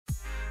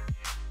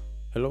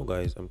Hello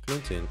guys, I'm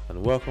Clinton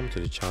and welcome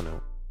to the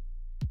channel.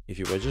 If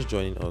you are just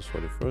joining us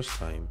for the first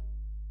time,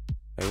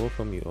 I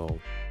welcome you all.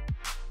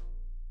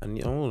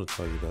 And I want to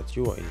tell you that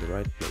you are in the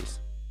right place.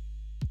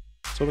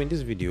 So in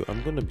this video,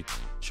 I'm going to be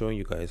showing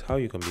you guys how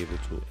you can be able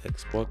to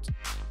export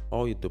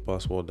all the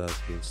password that's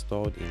been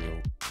stored in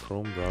your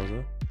Chrome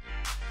browser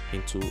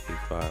into a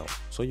file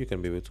so you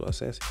can be able to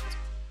access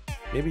it.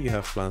 Maybe you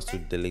have plans to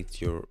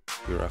delete your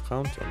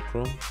account on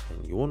Chrome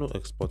and you want to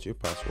export your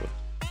password.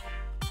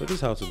 So this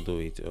is how to do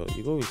it.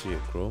 You go into your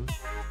Chrome,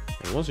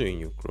 and once you're in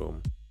your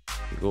Chrome,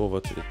 you go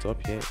over to the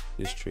top here,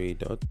 this three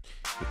dot,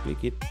 you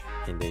click it,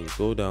 and then you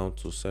go down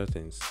to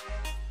settings.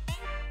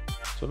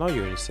 So now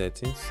you're in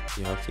settings,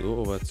 you have to go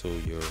over to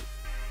your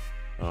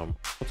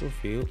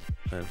autofill,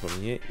 and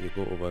from here you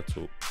go over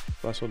to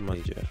password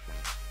manager.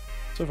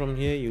 So from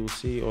here you will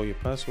see all your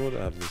passwords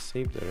have been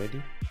saved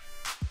already,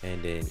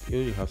 and then all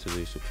you have to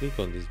do is to click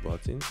on this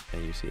button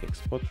and you see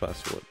export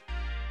password.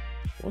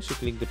 Once you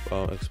click the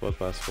export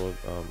password,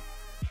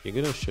 you're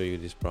going to show you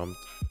this prompt.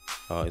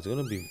 It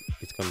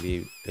can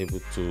be able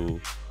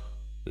to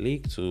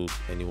leak to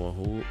anyone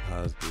who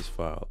has this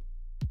file.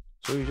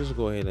 So you just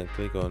go ahead and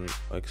click on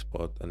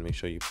export and make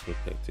sure you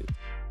protect it.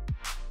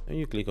 When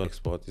you click on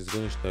export, it's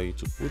going to tell you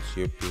to put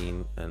your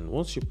PIN, and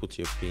once you put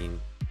your PIN,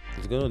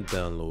 it's going to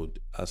download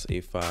as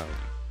a file.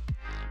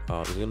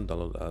 It's going to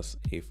download as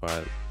a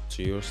file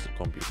to your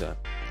computer.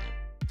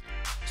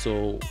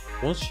 So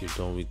once you're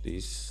done with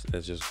this,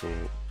 let's just go.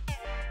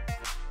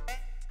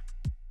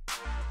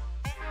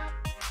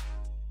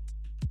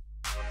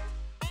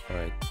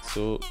 Alright,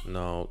 so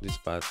now this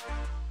part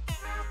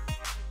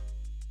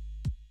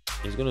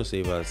is going to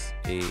save as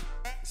a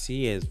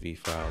CSV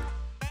file,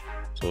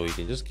 so you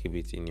can just keep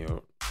it in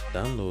your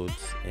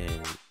downloads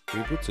and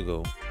you're good to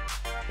go.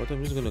 But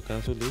I'm just going to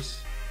cancel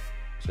this,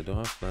 so I don't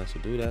have plans to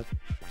do that.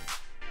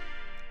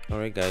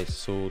 Alright guys,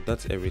 so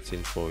that's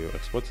everything for your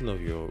exporting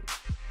of your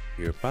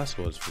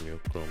passwords from your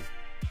Chrome.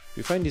 If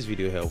you find this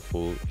video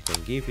helpful, you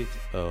can give it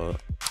a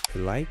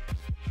like,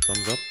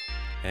 thumbs up,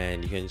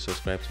 and you can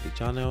subscribe to the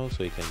channel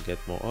so you can get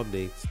more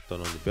updates. Turn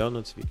on the bell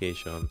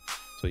notification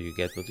so you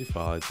get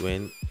notified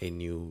when a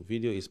new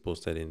video is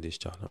posted in this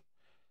channel.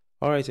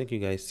 Alright, thank you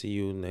guys. See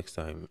you next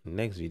time,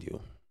 next video.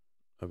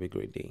 Have a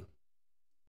great day.